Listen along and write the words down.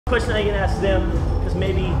question I can ask them, because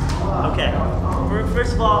maybe, okay.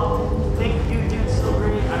 First of all, thank you, dude, so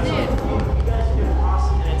great. You guys are doing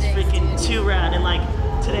awesome, and it's freaking too rad. And like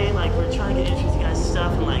today, like we're trying to get introduce you guys to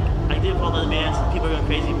stuff, and like I did all the other bands, and people are going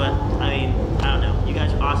crazy, but I mean, I don't know. You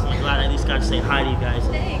guys are awesome. I'm glad I at least got to say hi to you guys.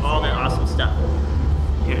 Thanks, all that awesome stuff.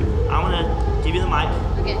 Here, I'm gonna give you the mic.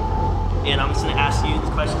 Okay. And I'm just gonna ask you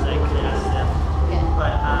the questions I could ask them. Okay.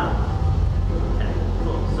 But okay,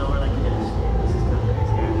 cool. So we're like in this is kind of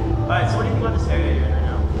crazy here. All right. So what do you think about this area you're in right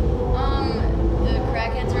now? The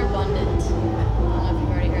crackheads are abundant. I don't know if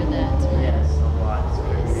you've already heard that tonight. Yes, a lot. It's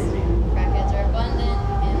crazy. Crackheads are abundant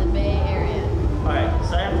in the Bay Area. All right.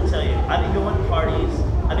 So I have to tell you, I've been going to parties.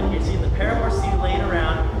 I've been here seeing the Paramore CD laying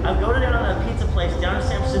around. I'm going down on a pizza place down in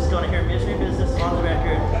San Francisco, and I hear Misery Business on the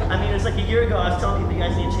record. I mean, it was like a year ago I was telling people you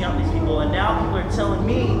guys need to check out these people, and now people are telling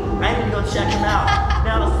me I need to go check them out.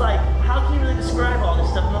 Now it's like, how can you really describe all this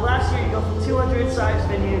stuff? In the last year, you go from 200 size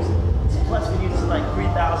venues plus venues to like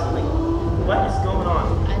 3,000. Like, what is going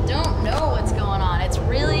on? I don't know what's going on. It's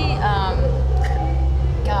really,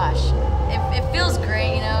 gosh, it feels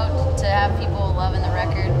great, you know, to have people loving the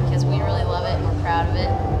record because we really love it and we're proud of it.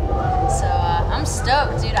 So I'm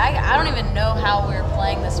stoked, dude. I don't even know how we're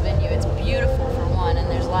playing this venue. It's beautiful for one, and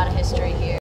there's a lot of history here.